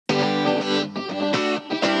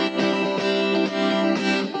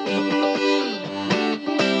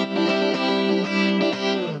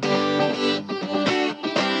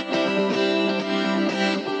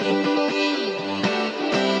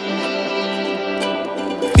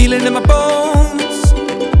feel it in my bones,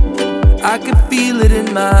 I can feel it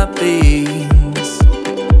in my veins.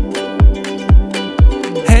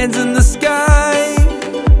 Hands in the sky,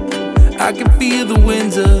 I can feel the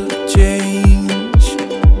winds of change.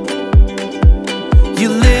 You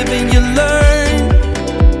live and you learn,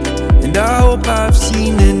 and I hope I've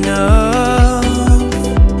seen enough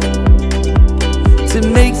to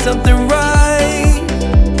make something right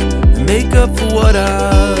and make up for what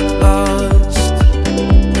I've lost.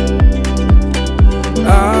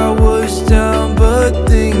 I was down, but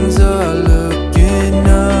things are looking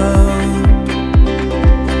up.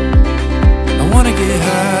 I wanna get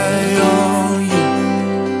high on you,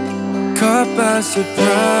 caught by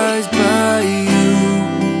surprise by you.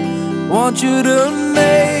 Want you to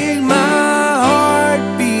make my heart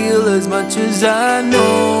feel as much as I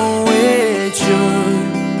know it should.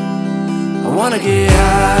 I wanna get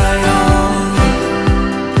high on you,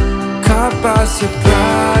 caught by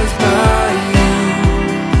surprise by you.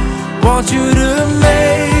 Want you to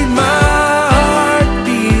make my heart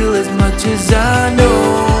feel as much as I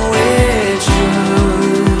know it should.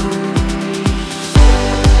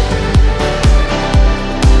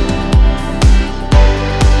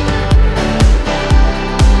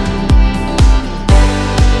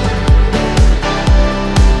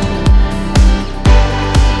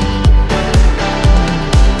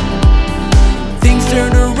 Things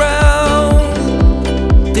turned around,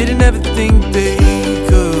 didn't ever think they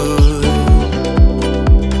could.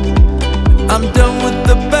 I'm done with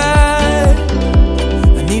the bad,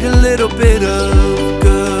 I need a little bit of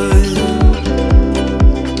good.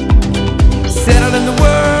 Settled in the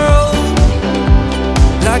world,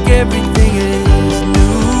 like everything is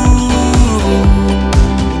new.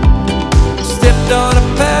 Stepped on a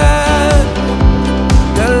path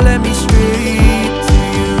that led me straight to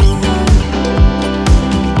you.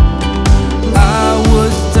 I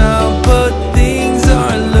was down, but things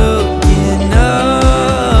are looking up.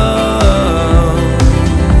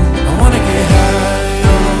 I wanna get high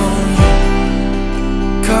on you,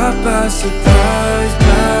 caught by surprise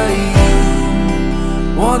by you.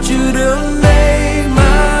 Want you to make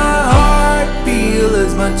my heart feel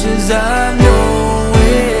as much as I know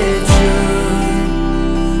it should.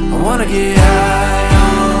 I wanna get high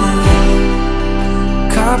on you,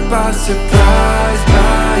 caught by surprise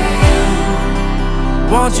by you.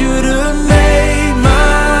 Want you to make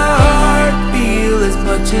my heart feel as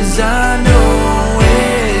much as I know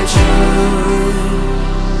it should.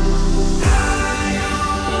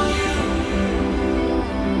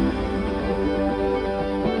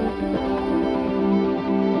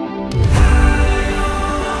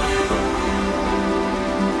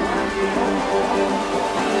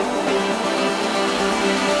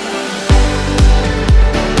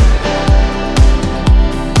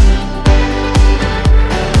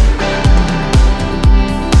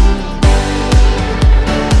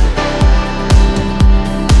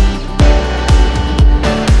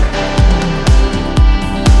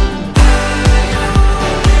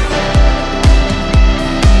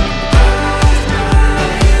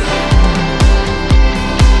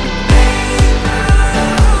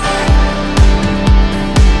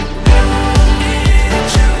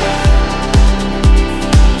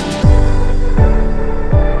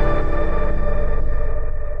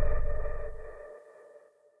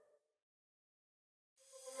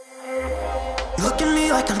 You look at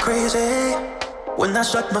me like I'm crazy when I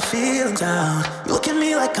shut my feelings down. You look at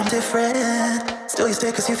me like I'm different, still you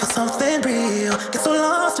stay cause you feel something real. Get so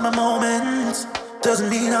lost in my moments, doesn't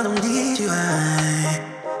mean I don't need you. I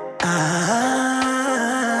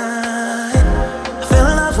fell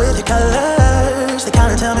in love with your colors, they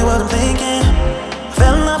kinda tell me what I'm thinking. I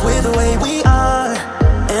fell in love with the way we are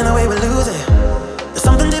and the way we lose it. There's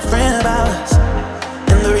something different about us,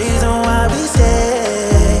 and the reason why we stay.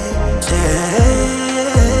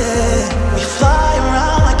 We fly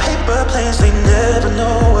around like paper planes, they never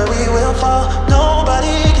know where we will fall.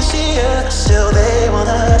 Nobody can see us, still they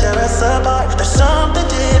wanna tear us apart. There's something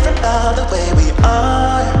different about the way we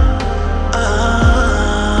are.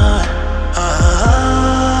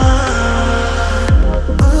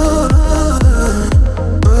 Ooh,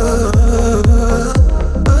 ooh, ooh.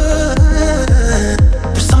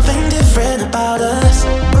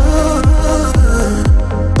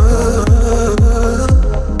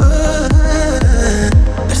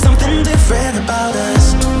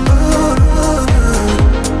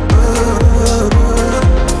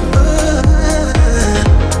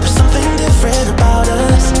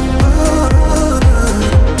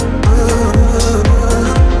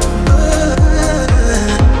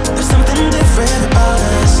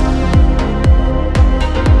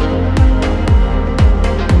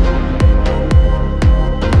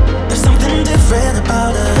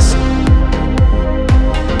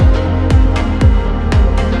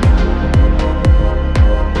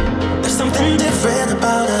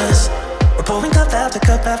 after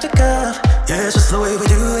cup after cup. Yeah, it's just the way we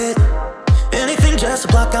do it. Anything just to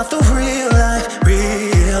block out the real life,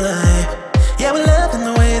 real life. Yeah, we're loving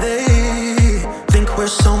the way they think we're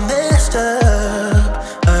so messed up.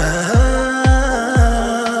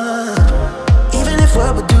 Even if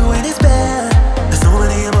what we're doing is bad, there's so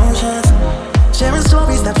many emotions. Sharing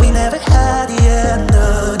stories that we never had, yeah,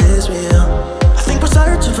 none is real. I think we're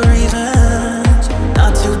searching for reasons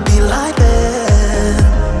not to be like them.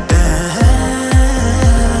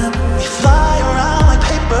 We fly around like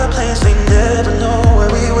paper planes, they never know where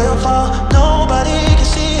we will fall. Nobody can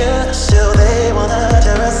see us, still they wanna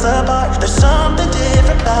tear us apart. There's something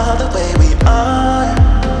different about the way we are.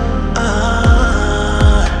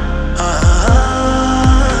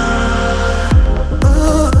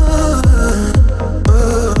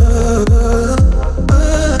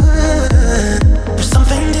 There's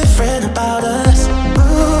something different about us.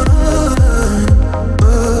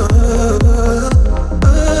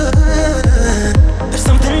 There's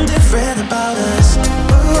something different about us.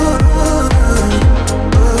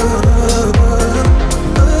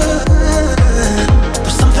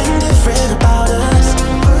 There's something different about us.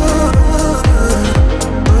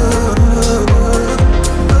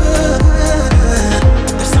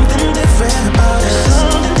 There's something different about us. There's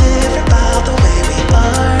something different about the way we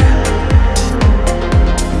are.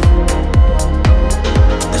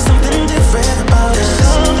 There's something different about us. There's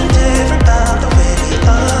something different about the way we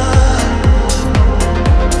are.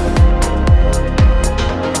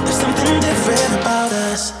 There's something different about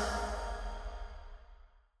us.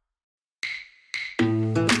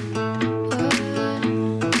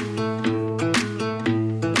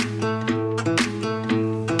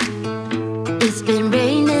 It's been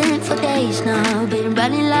raining for days now, been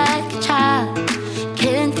running like a child.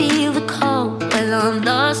 Can't feel the cold when I'm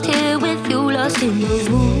lost here with you, lost in the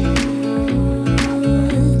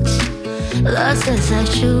woods, lost as I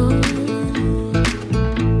should.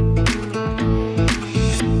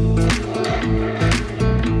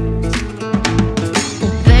 I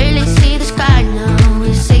barely see the sky now,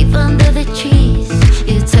 we're safe under the trees.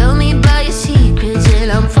 You tell me about your secrets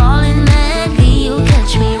and I'm falling madly. You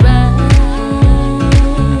catch me right,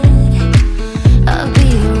 I'll be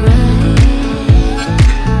alright.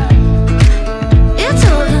 It's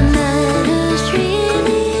all that matters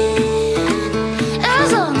really, as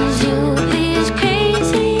long as you be as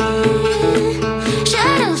crazy.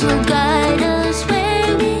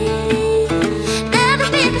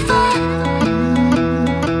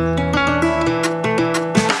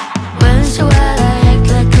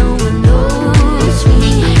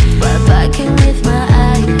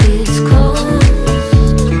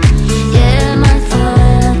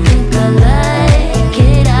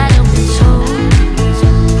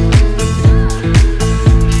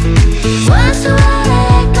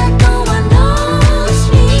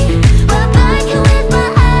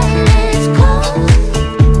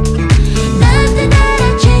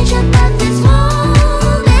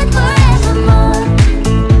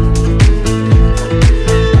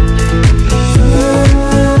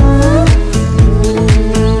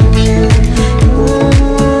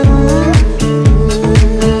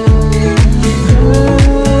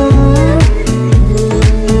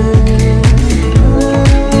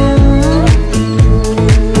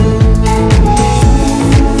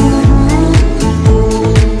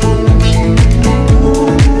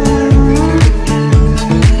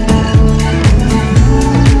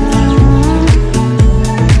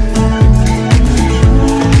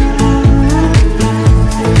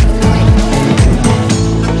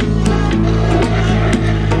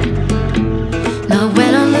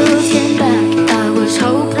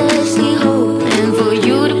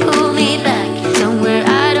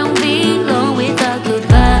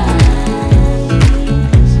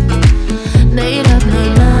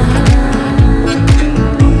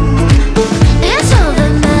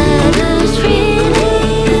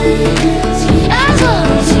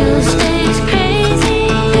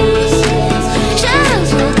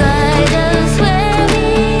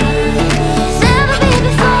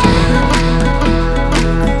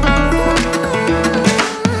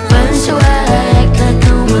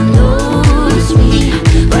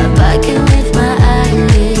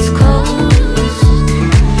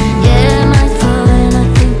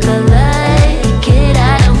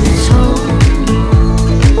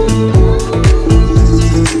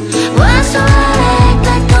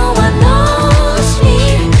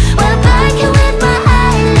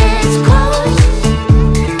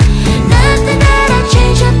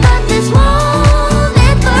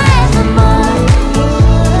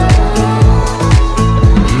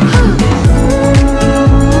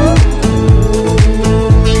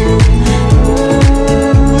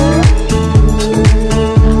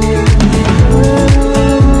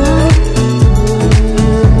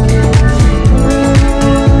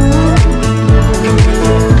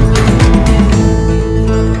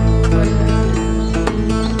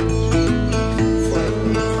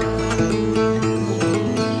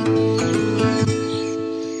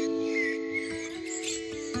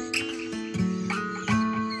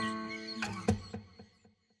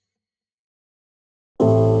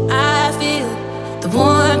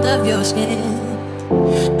 warmth of your skin.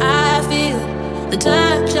 I feel the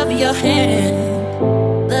touch of your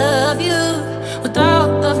hand. Love you with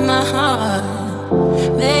all of my heart.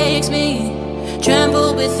 Makes me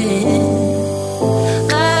tremble within.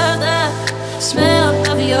 Love the smell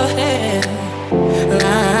of your hair.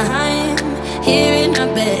 I'm here in my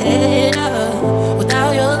bed.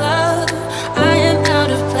 Without your love, I am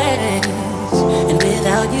out of place. And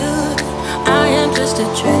without you, I am just a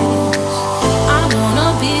trace. I wanna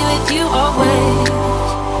be with you always,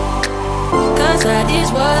 'cause that is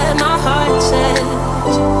what my heart says.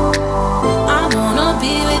 I wanna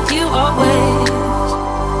be with you always,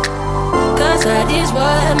 'cause that is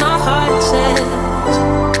what my heart says.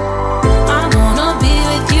 I wanna be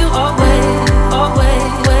with you always,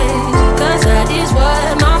 always, 'cause that is what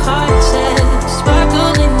my heart says.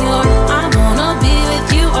 Sparkle in your, I wanna be with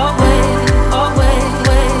you always, always,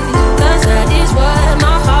 'cause that is what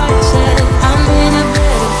my heart says. I'm in a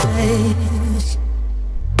better place.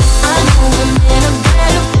 I know I'm in a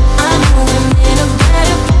better, I know I'm in a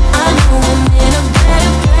better, I know I'm in a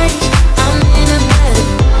better place. I'm in a better,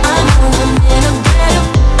 I know I'm in a better,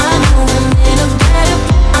 I know I'm in a better,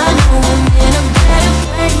 I know I'm in a better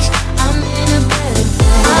place. I'm in a better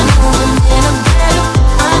place. I know I'm in a better,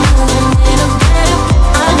 I know I'm in a better,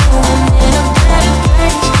 I know I'm in a better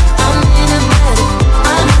place. I'm in a better,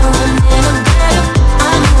 I know I'm in a better,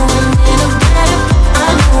 I know I'm in a better, I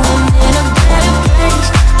know I'm in a better place.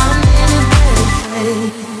 I'm in a better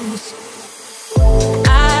place.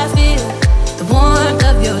 I feel the warmth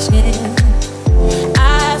of your skin.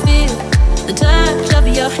 I feel the touch of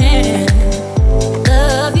your hand.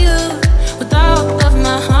 Love you with all of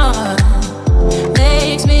my heart.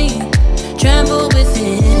 Makes me tremble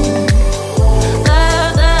within.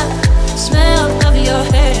 Love the smell of your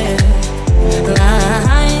hair.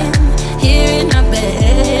 I'm here in my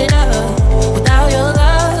bed. Without your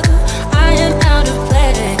love, I am out of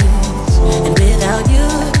place. And without you,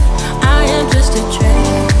 I am just a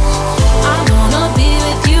trace. I wanna be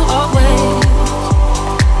with you always,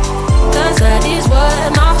 'cause that is what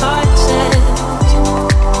my heart says.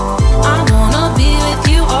 I wanna be with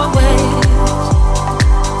you always,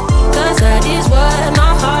 'cause that is what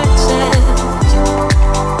my heart says.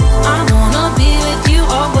 I wanna be with you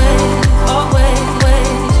always, always,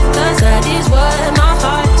 'cause that is what my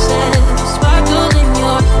heart says. Sparkle in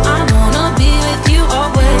your, I wanna be with you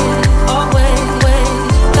always, always,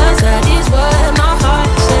 'cause that is what my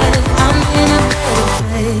heart says. I'm in a better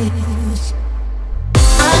place.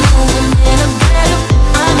 I know I'm in a better,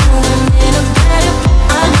 I know I'm in a better,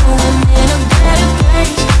 I know I'm in a better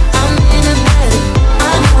place. I'm in a better,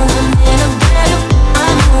 I know I'm in a better, I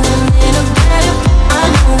know I'm in a better, I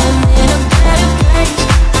know I'm in a better place.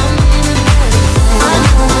 I'm in a better, I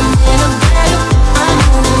know I'm in a better, I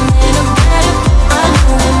know I'm in a better, I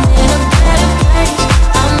know I'm in a better place.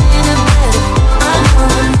 I'm in a better, I know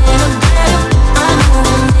I'm in a better, I know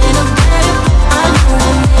I'm in a better, I know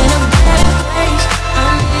I'm in a better place.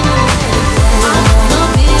 I'm in a better place. I wanna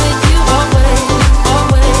be with you always,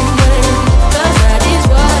 always, 'cause that is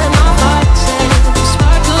what my heart says.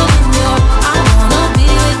 Sparkle in your, I wanna be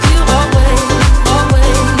with you always,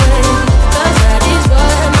 always, 'cause that is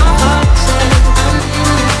what my heart says. I'm in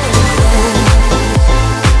a better place.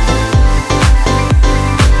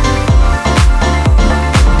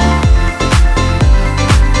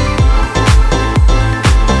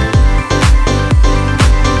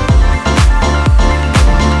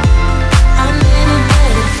 I'm in a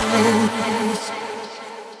better place.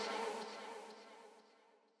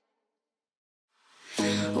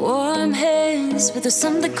 Warm hands, but there's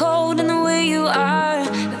something cold in the way you are.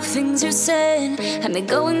 The things you said had me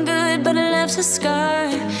going good, but it left a scar.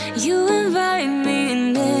 You invite me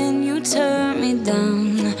and then you turn me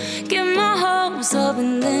down. Get my hopes up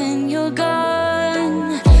and then you're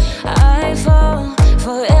gone. I fall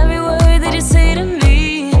for every word that you say to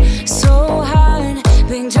me. So hard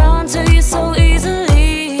being drawn to you so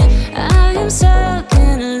easily. I am stuck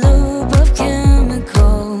in a loop of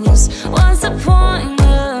chemicals. What's the point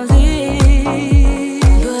of this?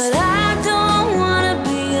 But I don't wanna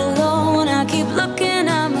be alone. I keep looking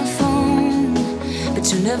at my phone, but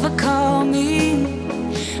you never call me.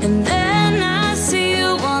 And then I see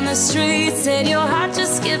you on the street. Said your heart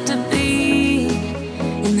just skipped a beat,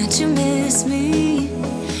 and that you miss me.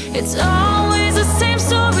 It's always the same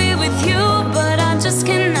story with you, but I just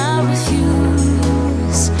cannot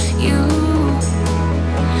refuse you.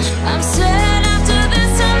 I'm sad after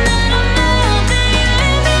this time that I'm out, that you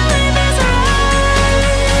leave me with this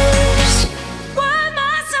rush. Why am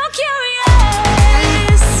I so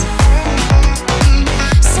curious?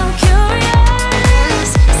 So curious,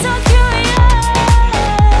 so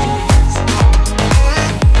curious.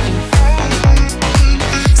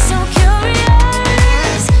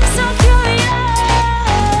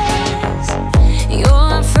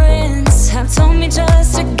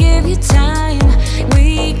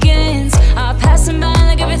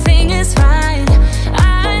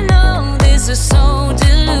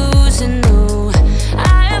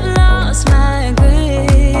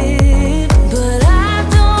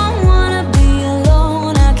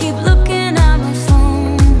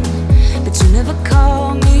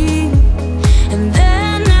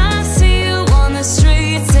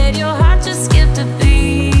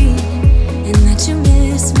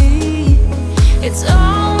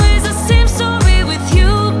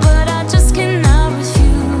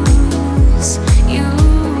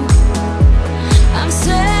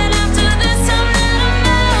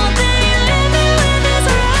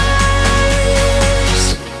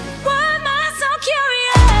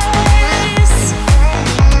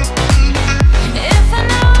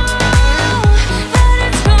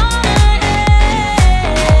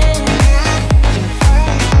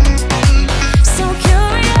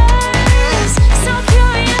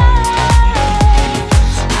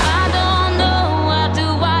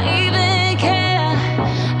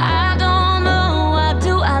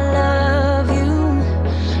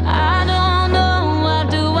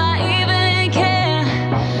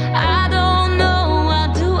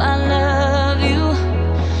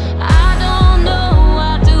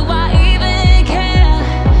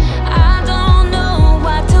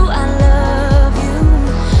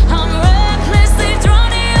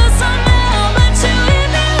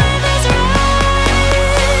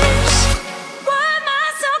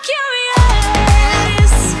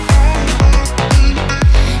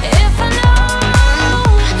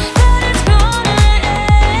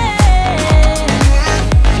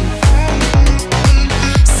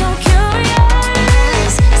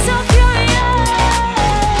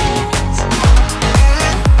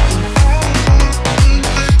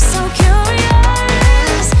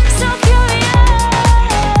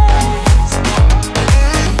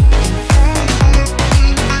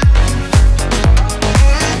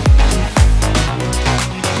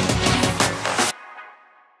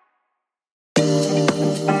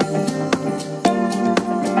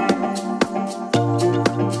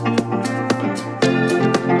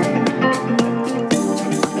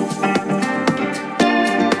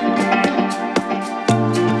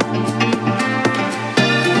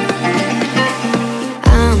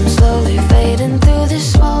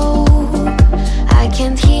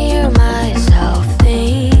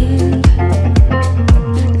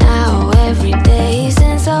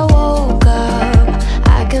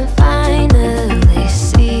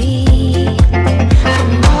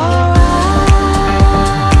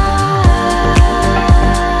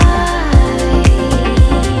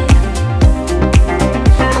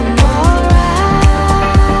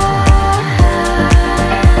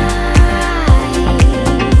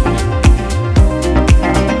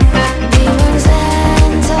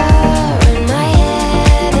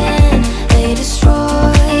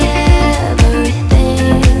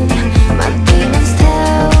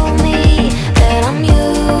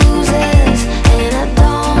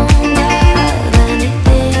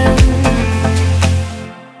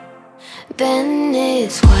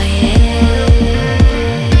 it's quiet.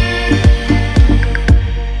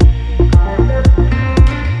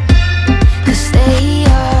 'Cause they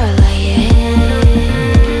are lying.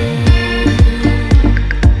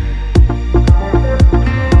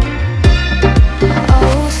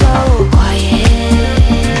 Oh, so quiet.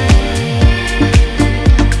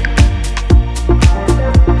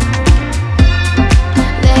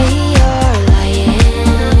 They are lying.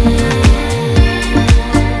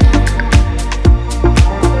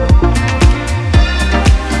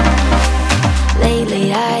 Lately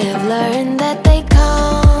I have learned that they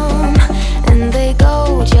come and they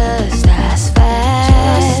go just as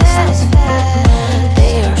fast.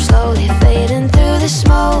 They are slowly fading through the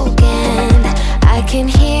smoke, and I can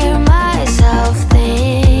hear myself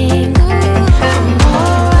think, I'm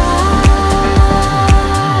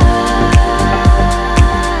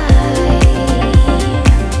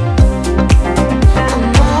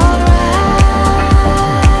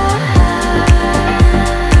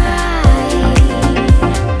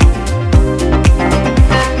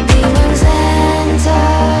Demons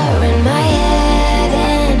enter in my head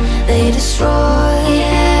and they destroy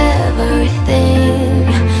everything.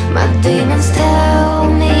 My demons tell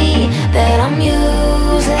me that I'm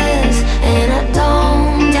useless and I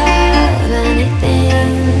don't have anything.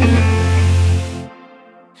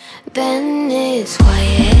 Then it's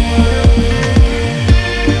quiet.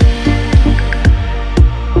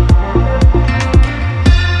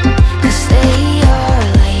 'Cause they are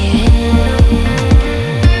lying.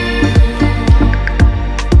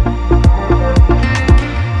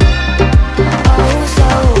 Oh, so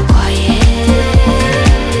quiet.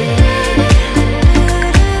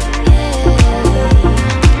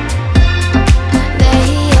 They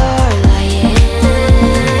are lying.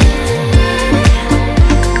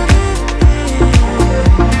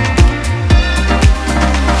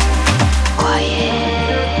 Quiet.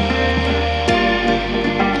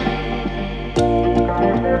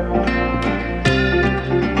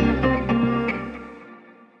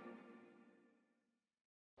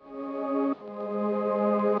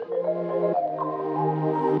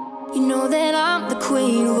 You know that I'm the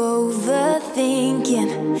queen of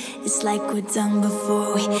overthinking. It's like we're done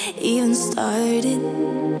before we even started.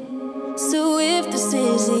 So if this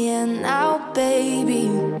is the end now, baby,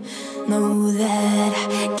 know that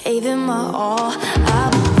I gave it my all. I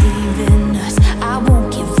believe in us, I won't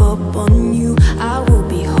give up on you. I will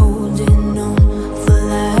be holding on for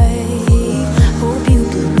life. Hope you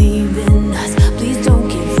believe in us, please don't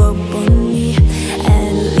give up on me.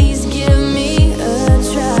 At least give me a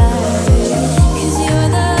try. 'Cause you're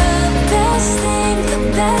the best thing, the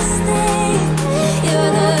best thing.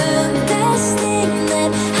 You're the best thing that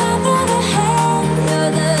I've ever had.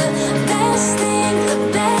 You're the best thing, the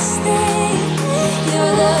best thing.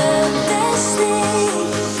 You're the best thing.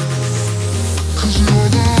 'Cause you're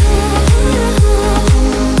the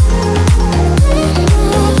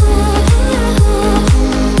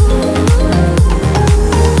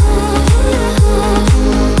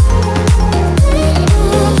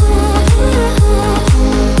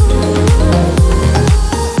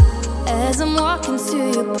As I'm walking to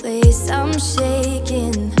your place, I'm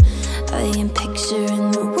shaking. I am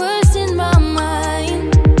picturing the worst in my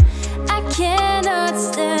mind. I cannot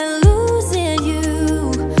stand losing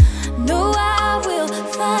you. No, I will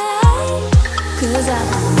fight. 'Cause I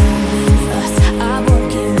believe in us, I won't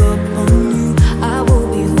give up on you. I will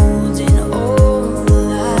be holding on for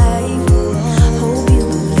life. Hope you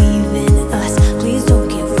believe in us, please don't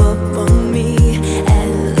give up on me. At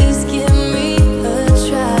least give me a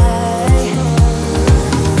try.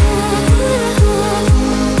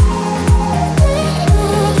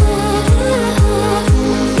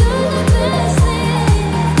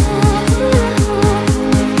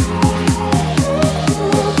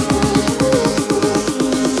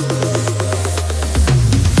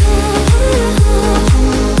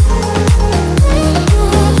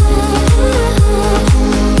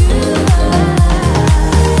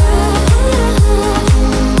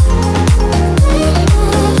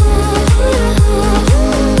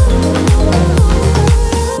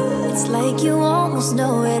 It's like you almost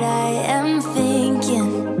know what I am thinking.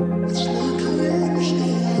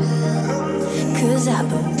 'Cause I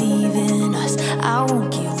believe in us, I won't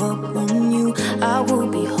give up on you. I will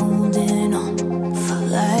be holding on for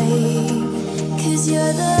life. 'Cause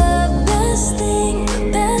you're the best thing, the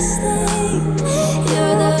best thing.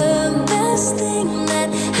 You're the best thing that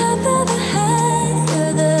I've ever had.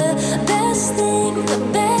 You're the best thing, the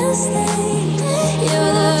best thing.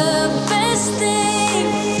 You're the best thing.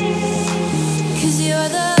 'Cause you're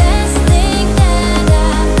the best thing that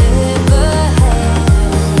I've ever had.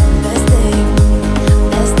 Best thing.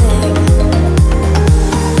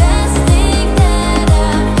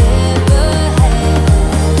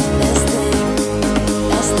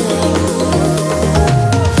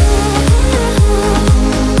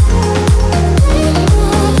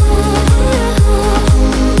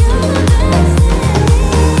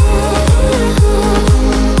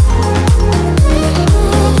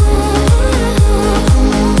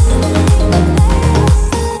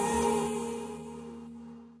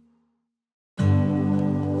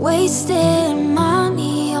 Wasting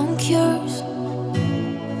money on cures.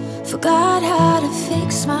 Forgot how to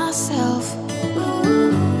fix myself.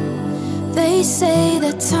 They say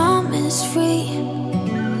that time is free.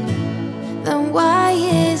 Then why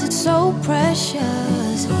is it so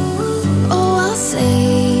precious? Oh, I'll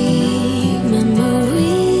save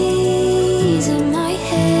memories in my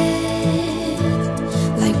head,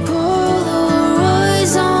 like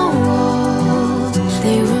Polaroids on walls.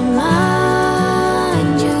 They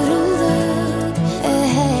remind you to look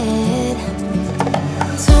ahead.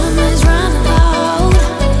 Time is running out.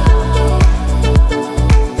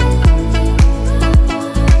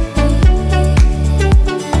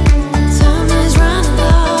 Time is running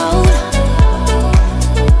out.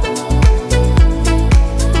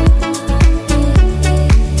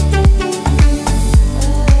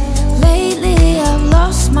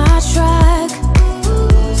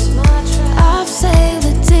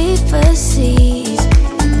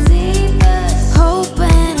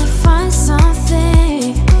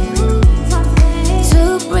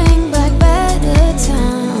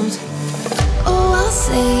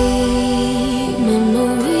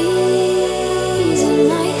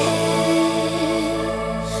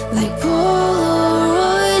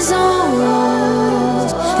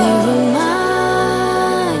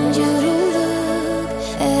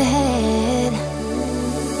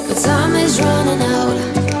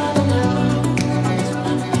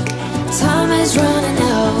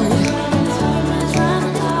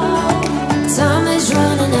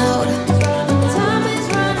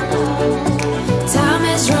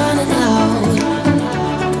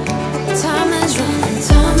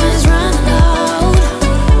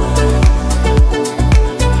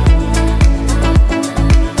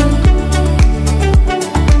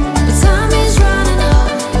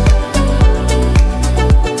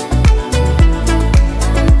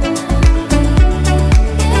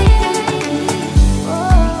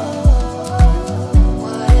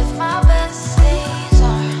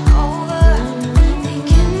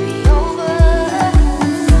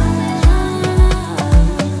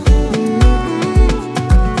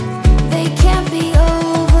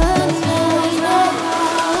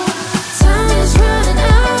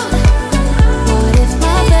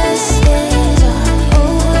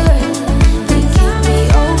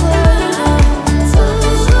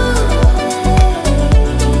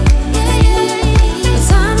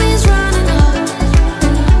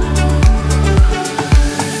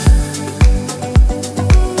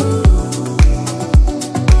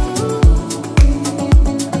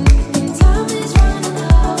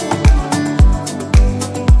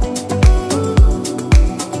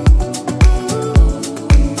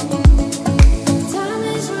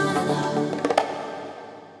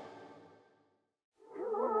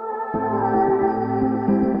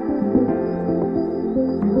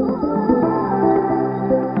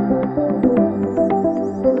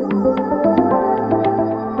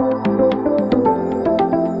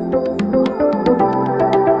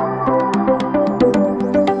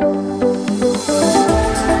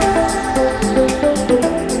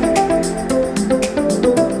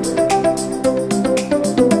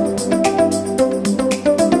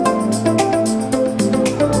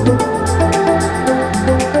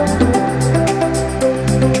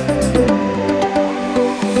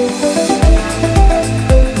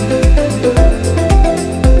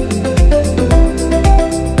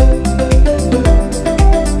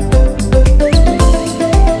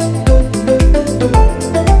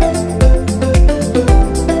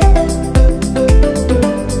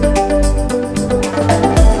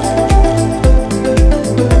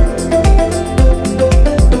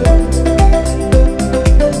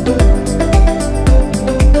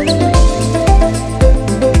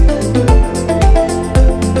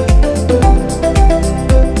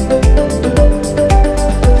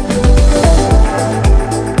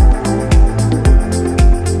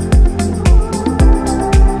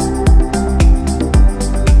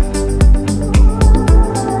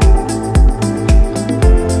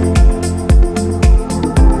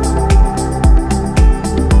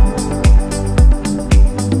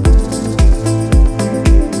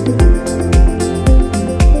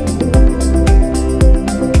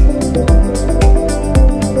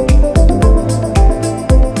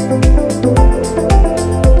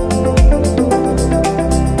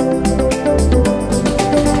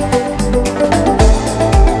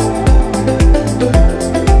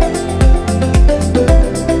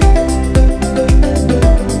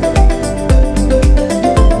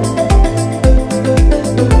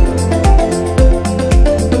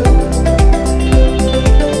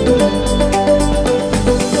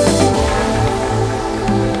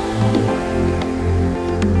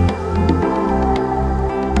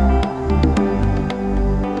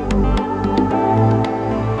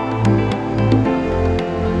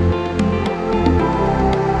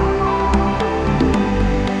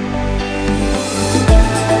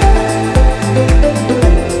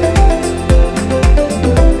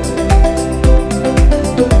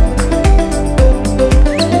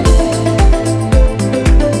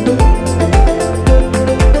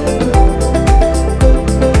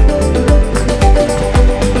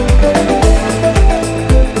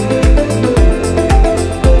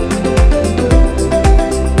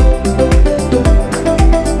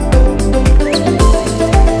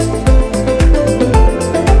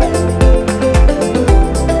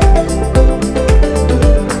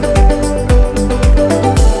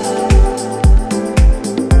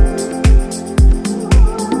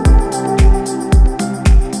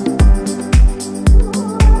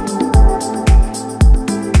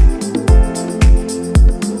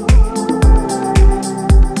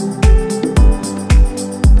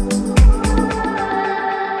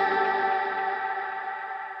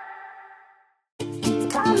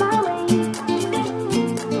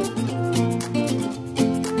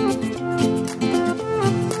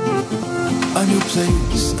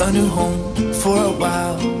 place, a new home for a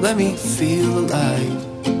while. Let me feel alive.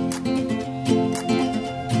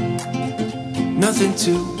 Nothing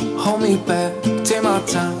to hold me back. Take my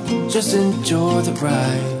time, just enjoy the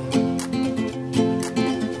ride.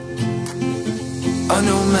 I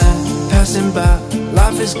know man passing by.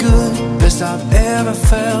 Life is good, best I've ever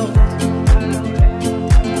felt.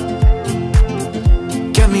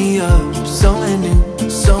 Get me up, somewhere new,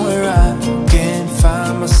 somewhere I can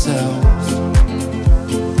find myself.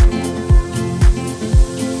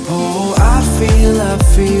 Oh, I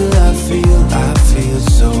feel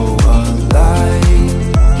so alive.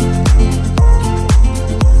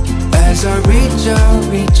 As I reach out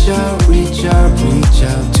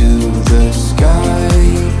to the sky.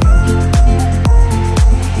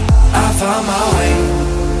 I found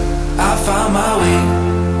my way.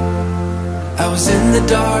 I was in the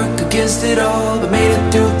dark against it all, but made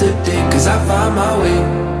it through the day. Cause I found my way.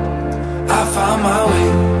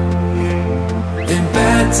 In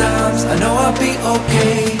bad times, I know I'll be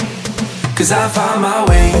okay. Cause I found my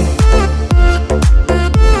way.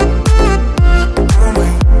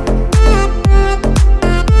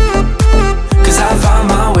 Cause I found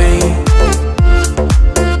my way.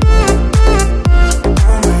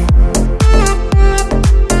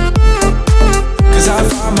 Cause I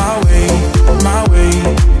found my way. My way.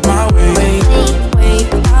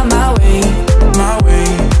 Found my way.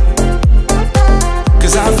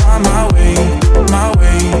 Cause I found my way. My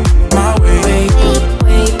way.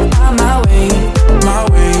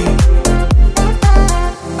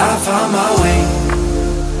 Found my way.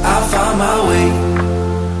 I found my way.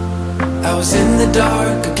 I was in the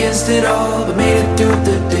dark against it all, but made it through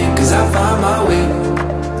the day. Cause I found my way.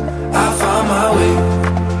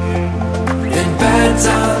 In bad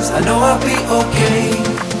times, I know I'll be okay.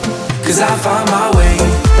 Cause I found my way.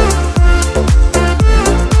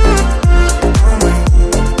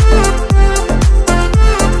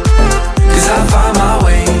 Cause I found my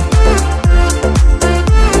way.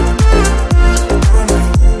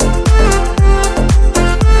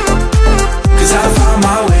 Cause I found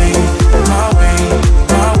my way.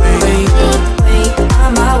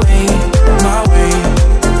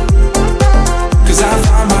 Cause I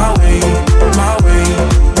found my way.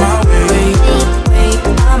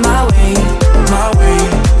 My way.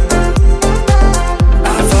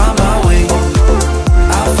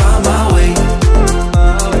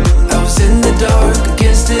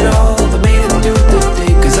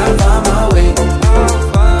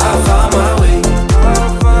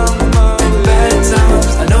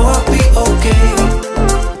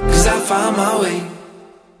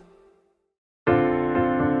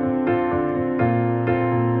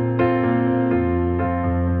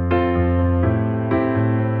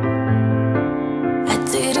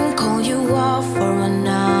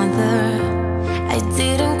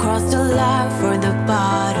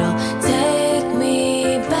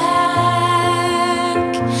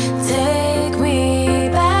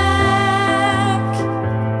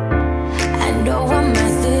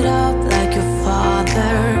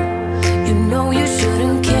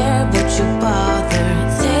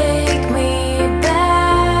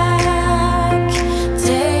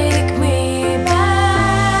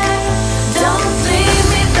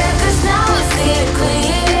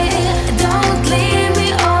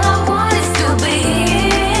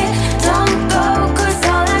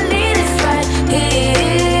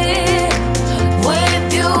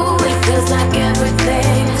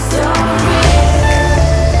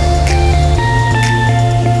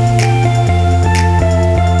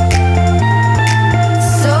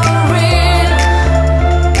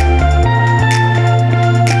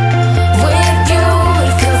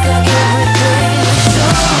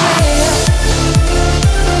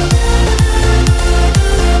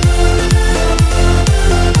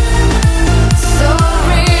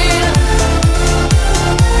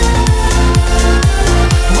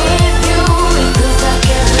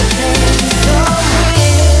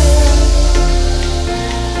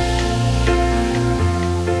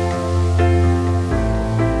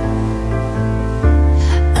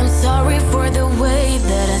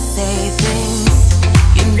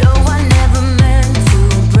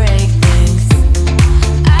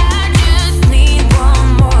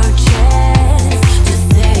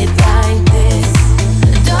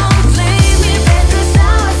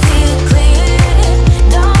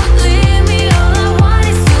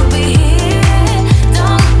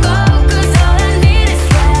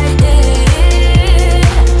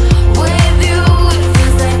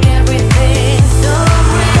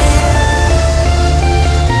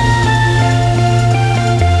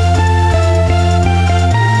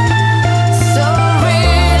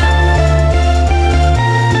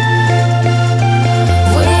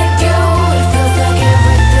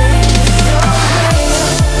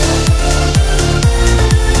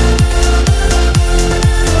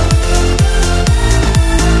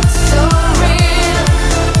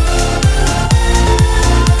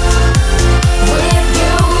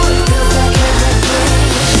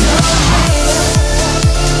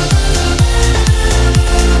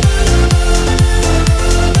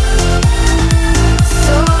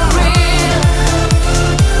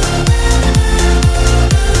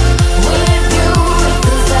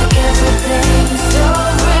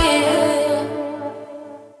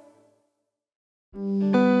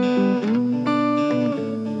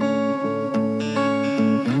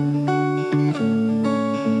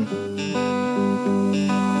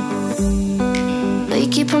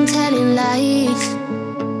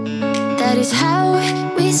 is how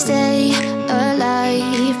we stay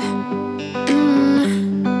alive.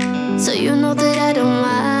 So you know that I don't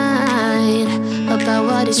mind about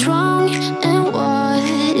what is wrong and what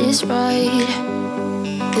is right.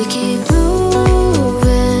 We keep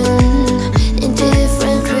moving in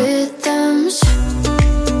different rhythms.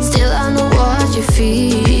 Still I know what you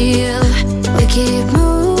feel. We keep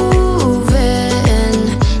moving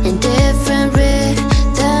in different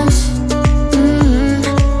rhythms.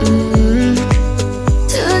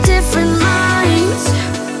 Two different minds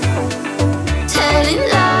telling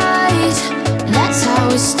lies. That's how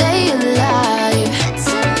we stay alive.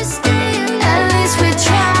 At least we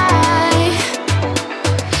try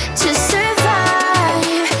to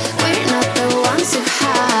survive. We're not the ones who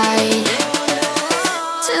hide.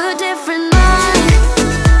 Two different minds.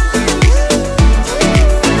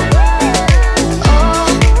 Oh,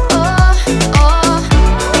 oh, oh.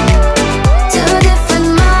 Two different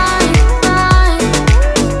minds.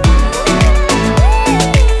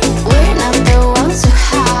 We're not the ones who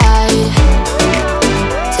hide.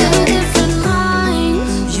 Two different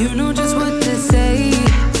minds. You know just what to say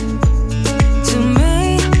to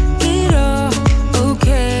make it all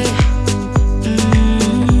okay.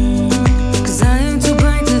 'Cause I am too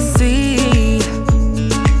blind to see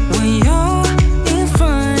when you're in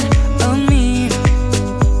front of me.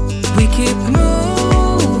 We keep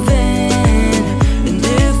moving in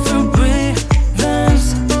different rhythms.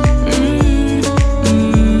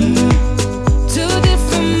 Two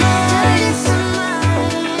different minds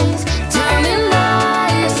telling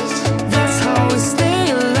lies. That's how we stay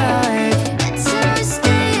alive.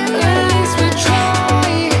 At least we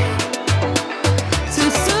try to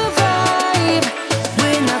survive.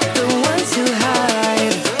 We're not the ones who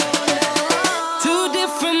hide. Two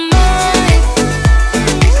different minds.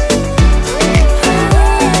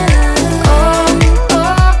 Oh,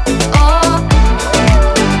 oh, oh.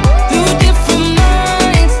 Two different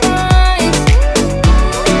minds.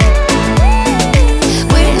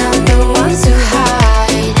 We're not the ones who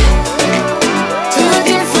hide. Two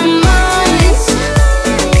different minds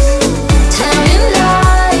telling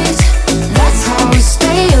lies. That's how we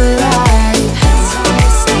stay alive.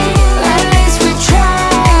 At least we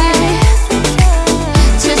try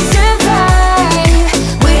to survive.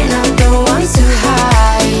 We're not the ones who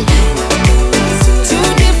hide. Two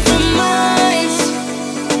different minds.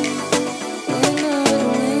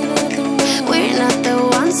 We're not the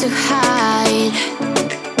ones who hide.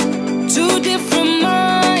 Two different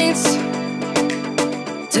minds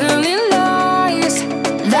telling lies.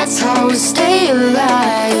 That's how we stay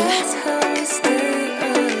alive. That's how we stay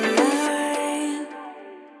alive.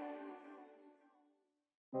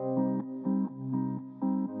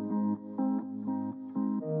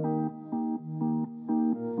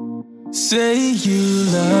 Say you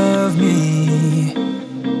love me,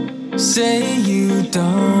 say you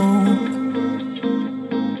don't.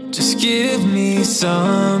 Just give me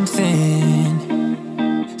something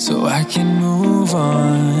so I can move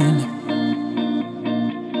on.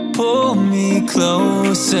 Pull me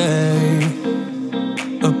closer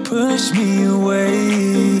or push me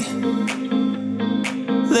away.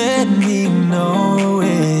 Let me know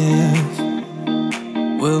if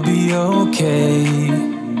we'll be okay.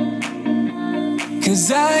 'Cause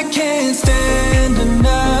I can't stand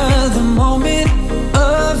another moment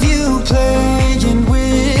of you playing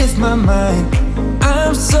with my mind.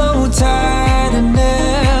 I'm so tired of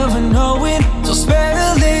never knowing, so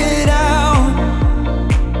spell it out.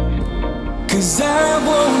 'Cause I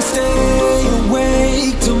won't stay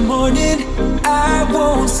awake till morning. I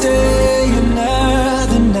won't stay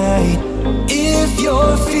another night. If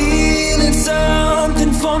you're feeling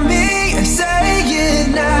something for me, say it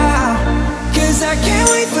now. 'Cause I can't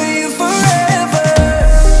wait for you forever.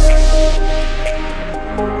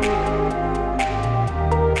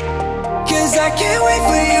 'Cause I can't wait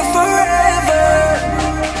for you forever.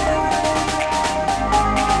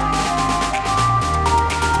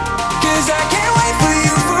 'Cause I can't wait for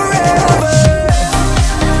you forever.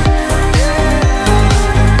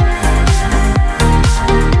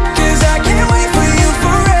 'Cause I can't wait for you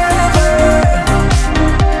forever.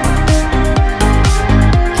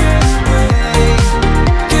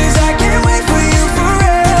 'Cause I can't wait for you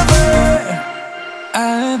forever.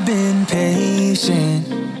 I've been patient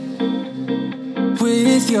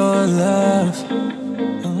with your love.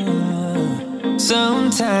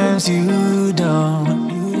 Sometimes you don't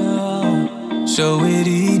show it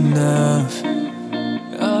enough.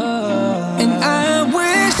 And I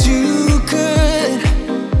wish you could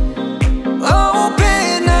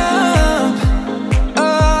open up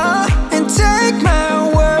and take my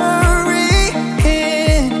worry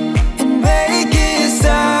in and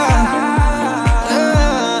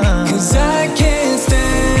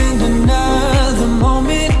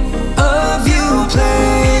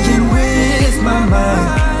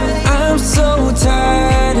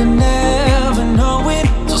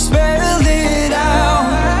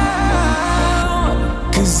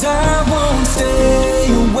 'Cause I won't stay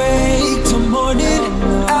awake till morning.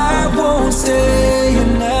 I won't stay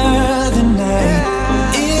another night.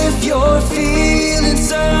 If you're feeling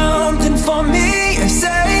something for me,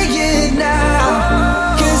 say it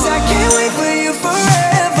now. 'Cause I can't wait for you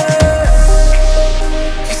forever.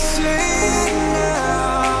 Say it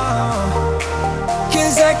now.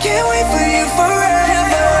 'Cause I can't wait for you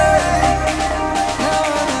forever.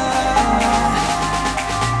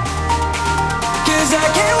 Cause I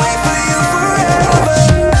can't wait for you forever.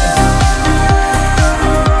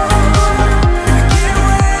 I can't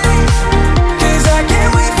wait. 'Cause I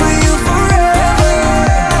can't wait for you forever.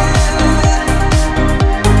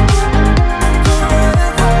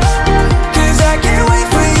 Cause I can't wait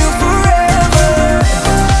for you forever.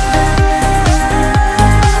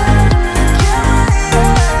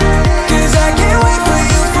 Cause I can't wait for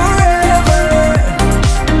you forever.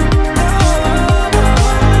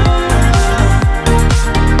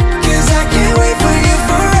 Cause I can't wait for you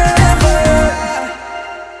forever.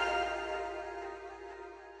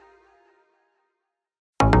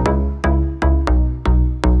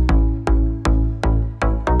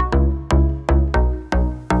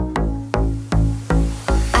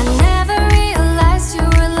 I never realized you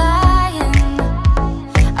were lying.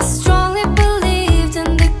 I strongly believed in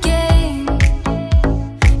the game.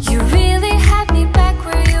 You really had me back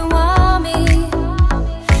where you want me.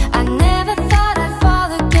 I never thought I'd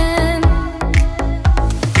fall again.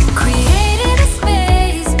 Created a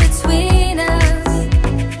space between us.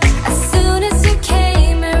 As soon as you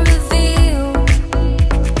came and revealed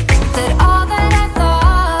that all that I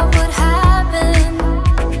thought would happen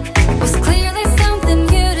was clearly something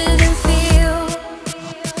you didn't feel.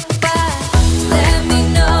 But let me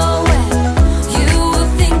know when you will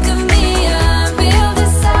think of me, a real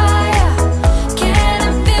desire. Can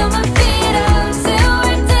I feel my feet until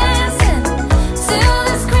we're dancing to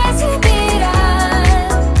this crazy beat?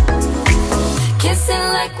 Kissing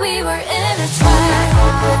like we were intertwined.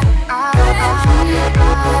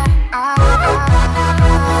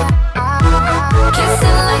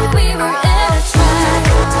 Kissing like we were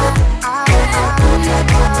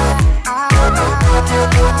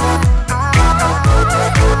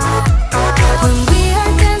when we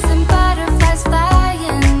are dancing, butterflies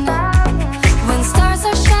flying, when stars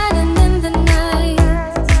are shining in the night.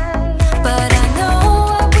 But I know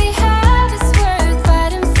what we have is worth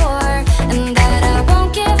fighting for, and that I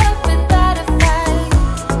won't give up without a fight.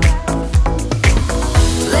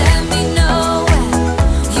 Let me know when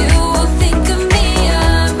you will think of me, a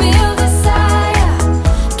real desire.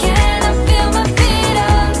 Can I feel my feet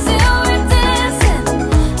until we're dancing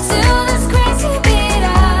to this crazy beat?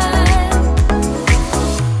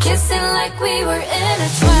 Kissing like we were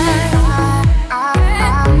intertwined.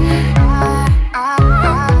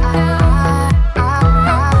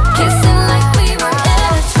 Kissing like we were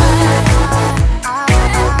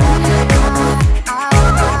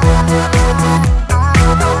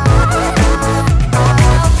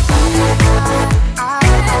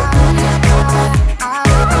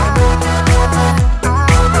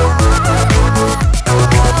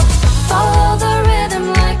Follow the rhythm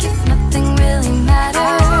like if nothing really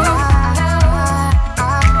mattered.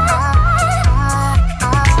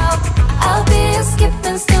 I'll be a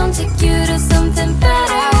skipping stone, take you to something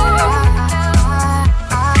better.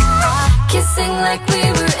 Kissing like we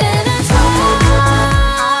were intertwined.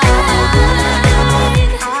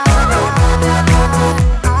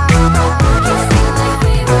 Kissing like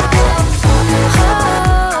we were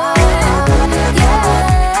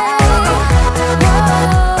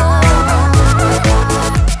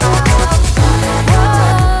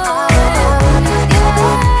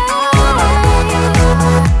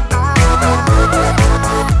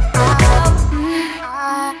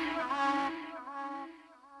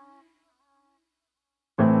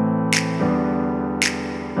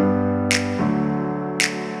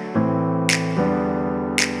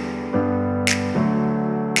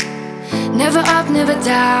Never up, never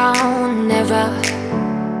down, never.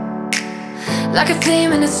 Like a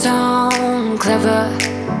theme in a song, clever.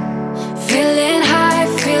 Feeling high,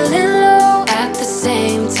 feeling low at the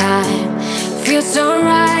same time. Feels so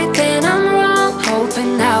right, then I'm wrong,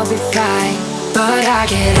 hoping I'll be fine. But I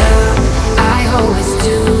get up, I always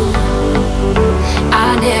do. I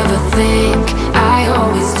never think, I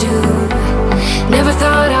always do. Never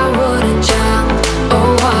thought I wouldn't jump, oh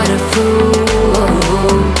what a fool.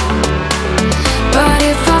 But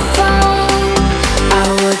if I fall, I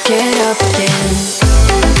will get up again.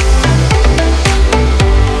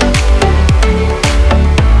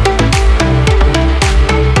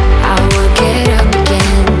 I will get up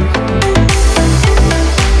again.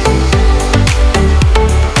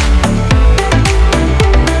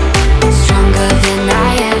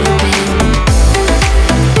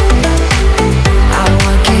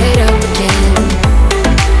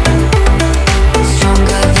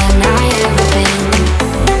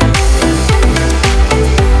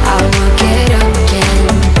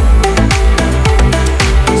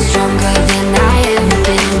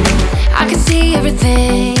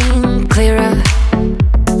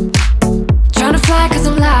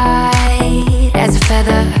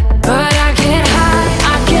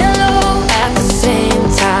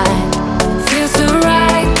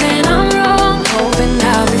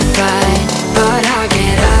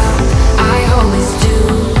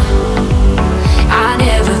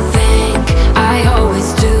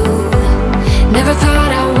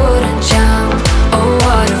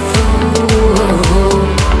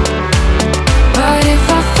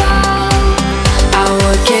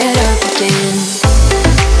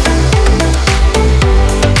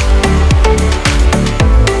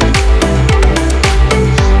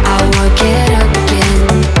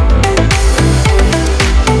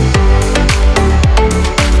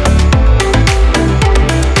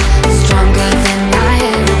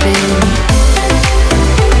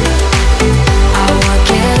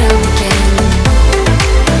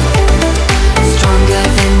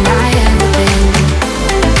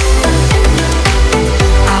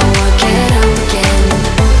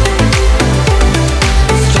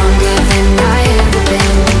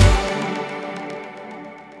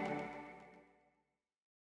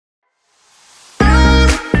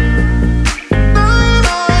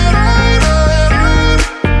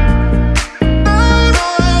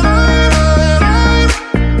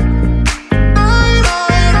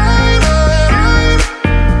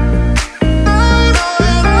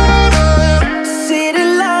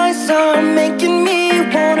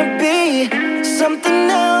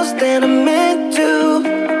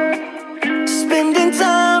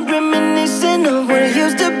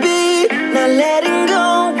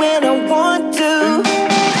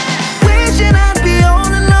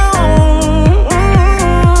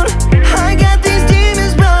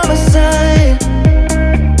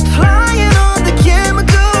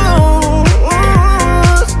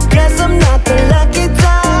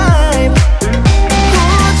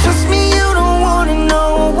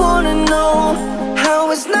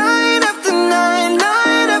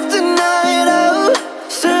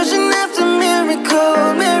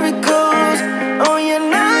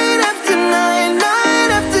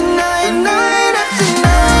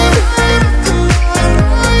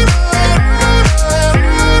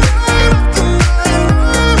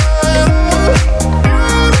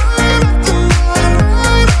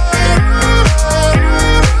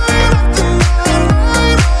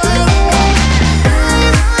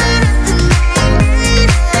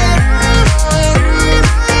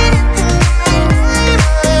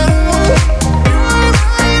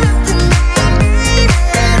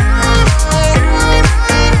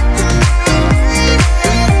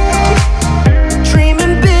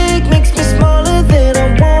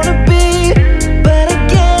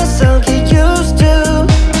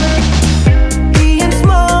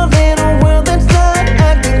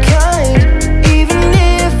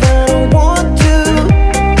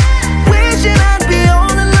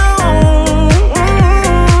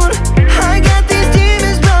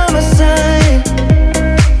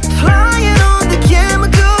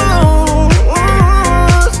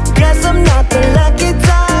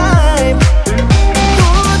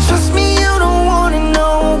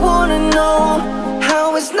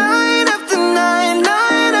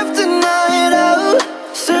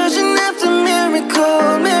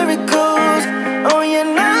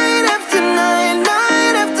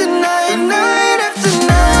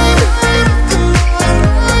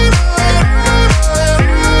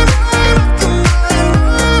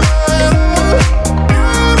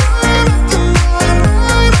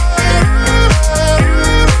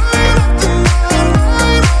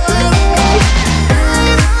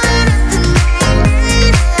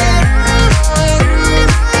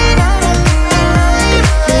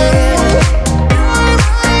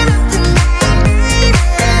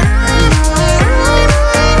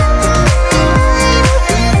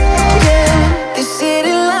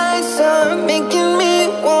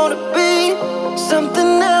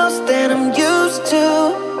 something else than I'm used to.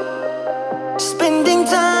 Spending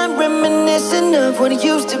time reminiscing of what it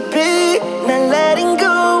used to be, not letting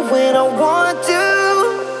go when I want to.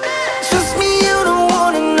 Trust me, you don't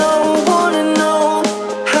wanna know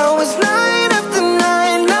how it's night after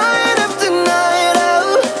night, night after night.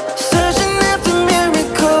 Oh, searching after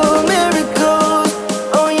miracles.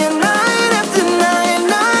 Oh yeah, night after night,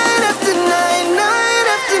 night after night, night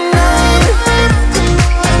after night.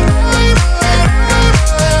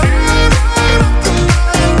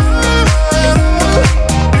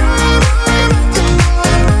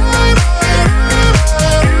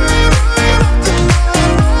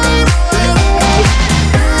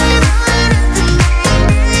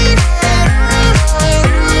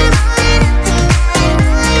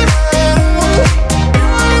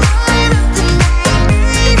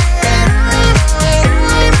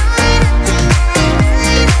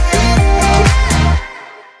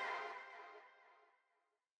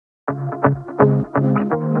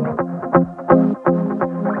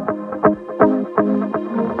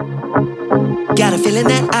 Got a feeling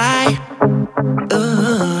that I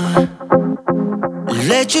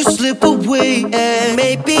let you slip away, and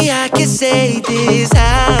maybe I can say this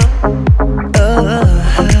how.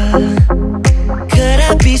 Could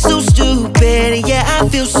I be so stupid? Yeah, I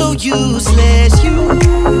feel so useless.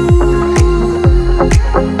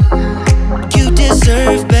 You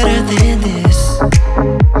deserve better than this,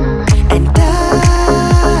 and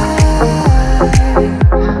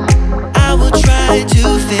I will try to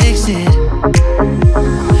fix it.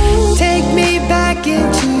 Take me back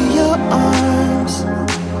into your arms.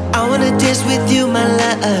 I wanna dance with you, my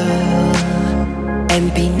love, and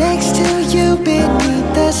be next to you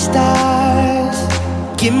beneath the stars.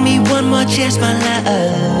 Give me one more chance, my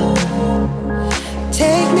love.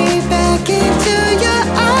 Take me back into your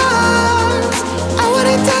arms. I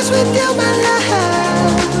wanna dance with you, my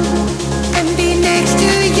love, and be next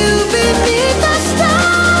to you beneath the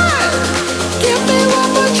stars. Give me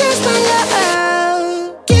one more chance, my love.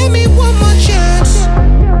 Give me one more chance.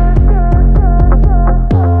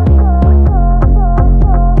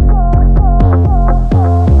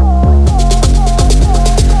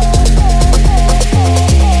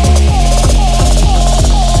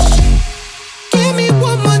 Give me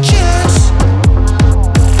one more chance.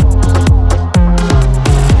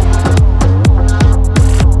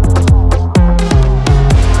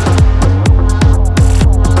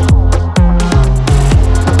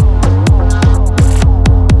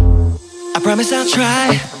 I promise I'll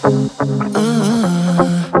try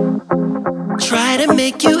to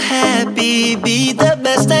make you happy, be the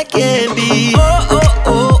best I can be. Oh, oh,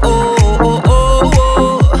 oh, oh, oh, oh,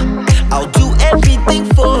 oh. I'll do everything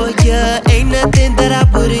for ya. Ain't nothing that I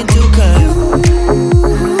wouldn't do, 'cause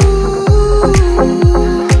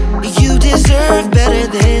you deserve better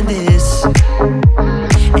than this,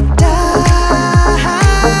 and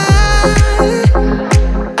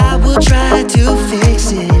I will try to fix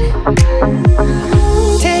it.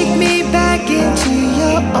 Take me back into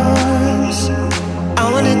your arms. I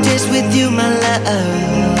wanna dance with you, my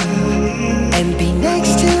love, and be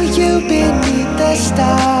next to you beneath the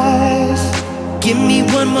stars. Give me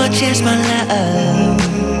one more chance, my love.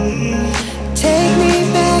 Take me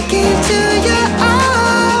back into your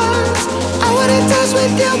arms. I wanna dance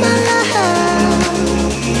with you, my love,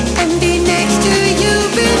 and be next to you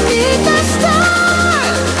beneath the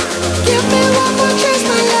stars. Give me one more chance,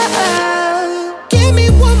 my love. Give me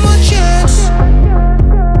one more chance.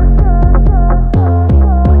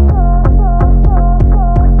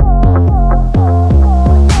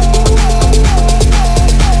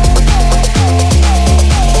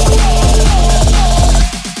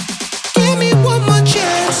 Give me one more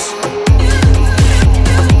chance.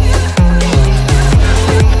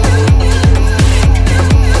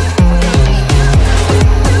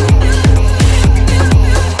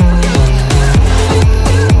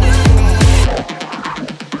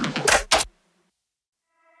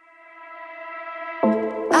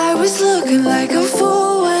 I was looking like a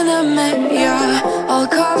fool when I met ya, all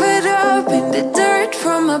covered up in the dirt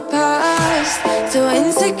from my past. So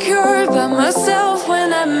insecure by myself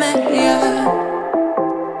when I met ya.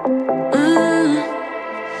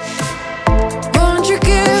 Won't you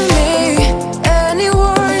give me any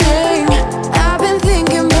warning? I've been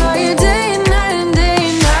thinking about you day and night and day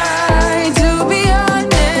and night. To be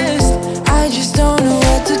honest, I just don't know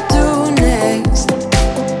what to do next.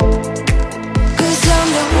 'Cause I'm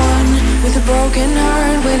the one with a broken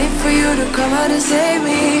heart, waiting for you to come out and save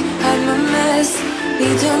me. I'm a mess,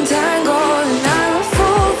 need to untangle, and I'm a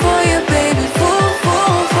fool for you, baby. Fool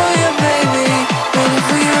for you, baby. Waiting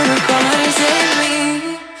for you to come out and save me.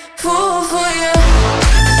 Fool for you.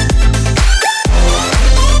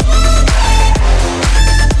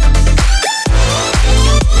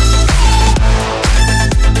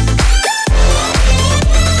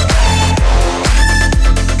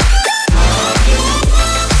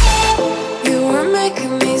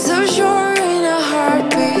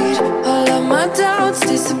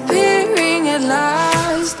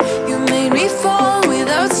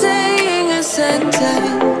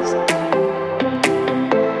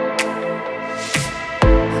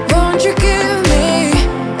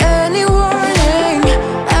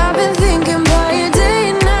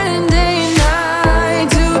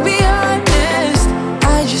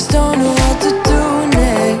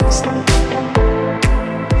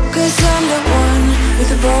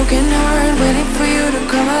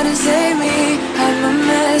 and save me. I'm a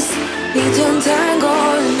mess, need to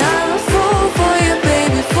untangle. And I'm a fool for you,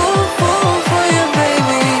 baby. Fool for you,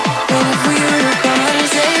 baby. Waiting for you to come out and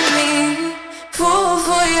save me. Fool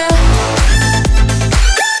for you.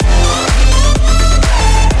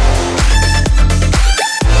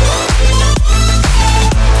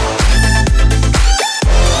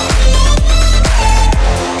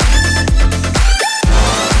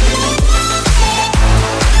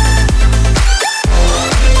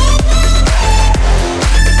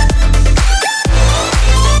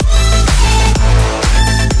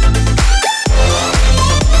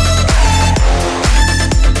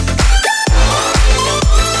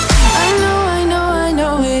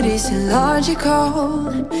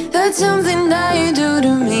 That's something that you do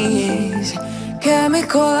to me is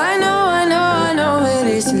chemical. I know it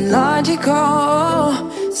isn't logical.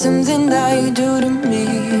 Something that you do to me.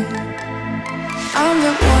 I'm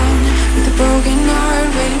the one with a broken heart,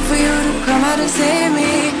 waiting for you to come out and save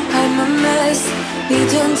me. I'm a mess, need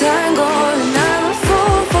to untangle. And